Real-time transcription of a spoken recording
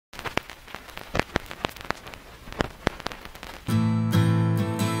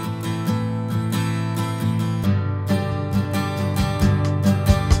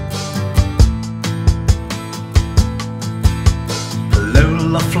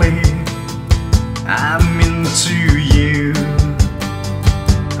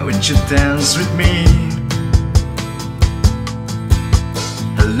you dance with me?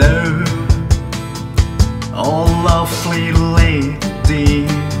 Hello, oh lovely lady,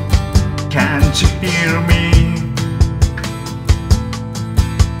 can't you hear me?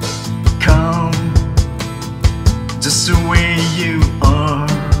 Come, just the way you are,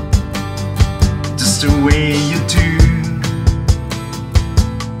 just the way you do.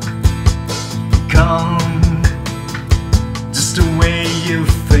 Come, just the way you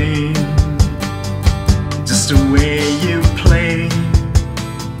think, just the way you play.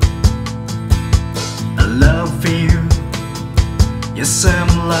 I love you, yes I'm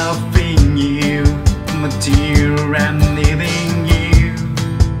loving you, my dear, I'm needing you.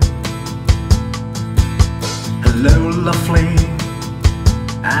 Hello lovely,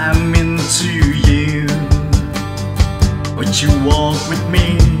 I'm into you. Would you walk with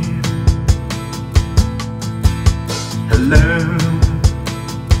me? Hello,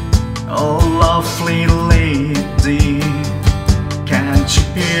 oh lovely lady, can't you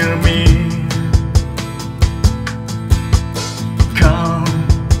hear me? Come,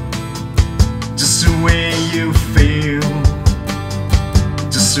 just the way you feel,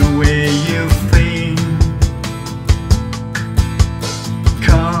 just the way you think.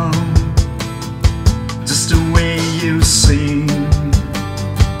 Come, just the way you sing,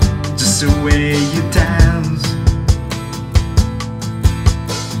 just the way you dance.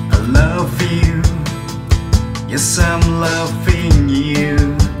 I love you, yes I'm loving you,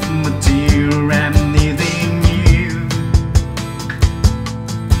 my dear, I'm needing you.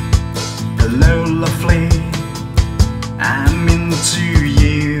 Hello lovely, I'm into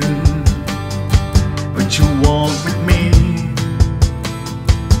you. Would you walk with me?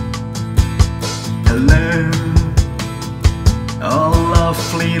 Hello, oh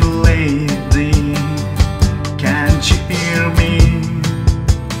lovely lady, can't you hear me?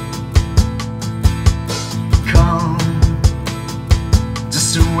 Come,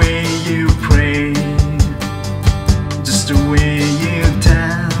 just the way you pray, just the way you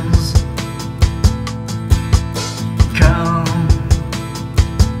dance. Come,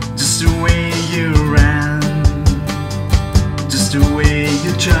 just the way you run, just the way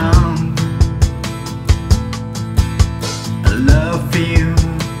you jump. I love you,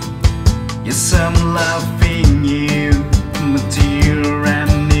 yes I'm loving you.